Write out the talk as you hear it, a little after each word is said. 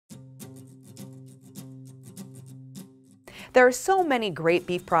There are so many great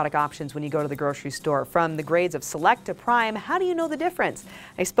beef product options when you go to the grocery store, from the grades of Select to Prime. How do you know the difference?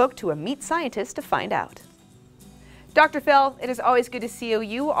 I spoke to a meat scientist to find out. Dr. Phil, it is always good to see you.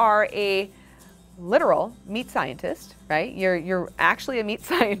 You are a literal meat scientist, right? You're actually a meat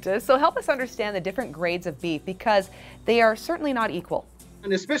scientist. So help us understand the different grades of beef, because they are certainly not equal.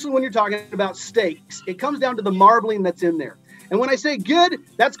 And especially when you're talking about steaks, it comes down to the marbling that's in there. And when I say good,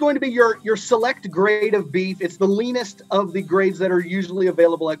 that's going to be your select grade of beef. It's the leanest of the grades that are usually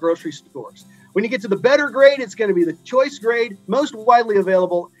available at grocery stores. When you get to the better grade, it's going to be the choice grade, most widely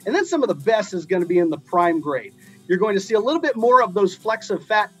available. And then some of the best is going to be in the prime grade. You're going to see a little bit more of those flecks of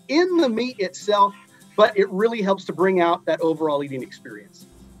fat in the meat itself, but it really helps to bring out that overall eating experience.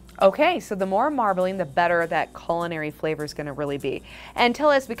 Okay, so the more marbling, the better that culinary flavor is going to really be. And tell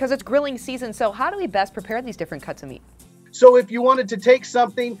us, because it's grilling season, so how do we best prepare these different cuts of meat? So if you wanted to take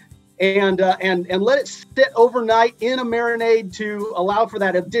something and let it sit overnight in a marinade to allow for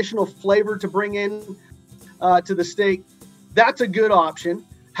that additional flavor to bring in to the steak, that's a good option.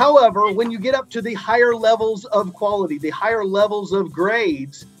 However, when you get up to the higher levels of quality, the higher levels of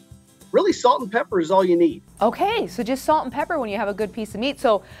grades, really salt and pepper is all you need. Okay, so just salt and pepper when you have a good piece of meat.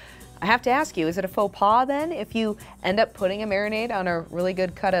 So I have to ask you, is it a faux pas then if you end up putting a marinade on a really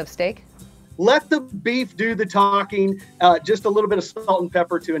good cut of steak? Let the beef do the talking, just a little bit of salt and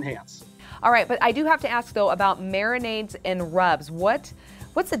pepper to enhance. All right, but I do have to ask though about marinades and rubs. What's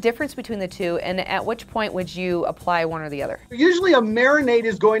the difference between the two, and at which point would you apply one or the other? Usually a marinade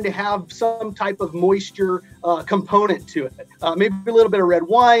is going to have some type of moisture component to it. Maybe a little bit of red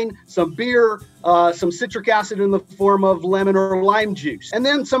wine, some beer, some citric acid in the form of lemon or lime juice, and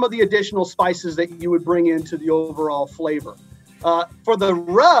then some of the additional spices that you would bring into the overall flavor. For the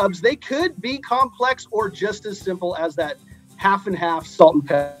rubs, they could be complex or just as simple as that half and half salt and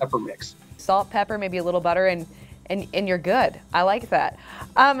pepper mix. Salt, pepper, maybe a little butter, and you're good. I like that.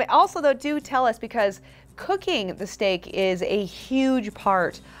 Also though, do tell us, because cooking the steak is a huge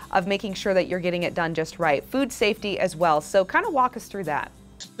part of making sure that you're getting it done just right. Food safety as well. So kind of walk us through that.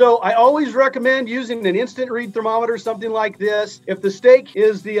 So I always recommend using an instant read thermometer, something like this. If the steak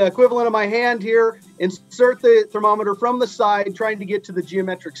is the equivalent of my hand here, insert the thermometer from the side, trying to get to the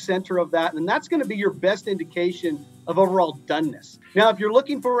geometric center of that. And that's going to be your best indication of overall doneness. Now, if you're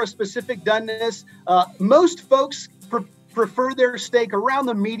looking for a specific doneness, most folks prefer their steak around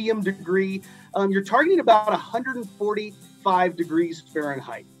the medium degree. You're targeting about 145 degrees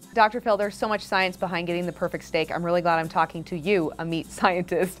Fahrenheit. Dr. Phil, there's so much science behind getting the perfect steak. I'm really glad I'm talking to you, a meat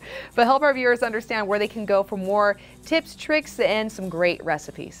scientist. But help our viewers understand where they can go for more tips, tricks, and some great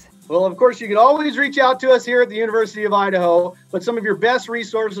recipes. Well, of course, you can always reach out to us here at the University of Idaho, but some of your best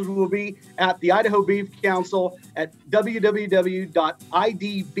resources will be at the Idaho Beef Council at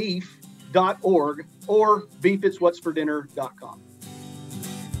www.idbeef.org or beefitswhatsfordinner.com.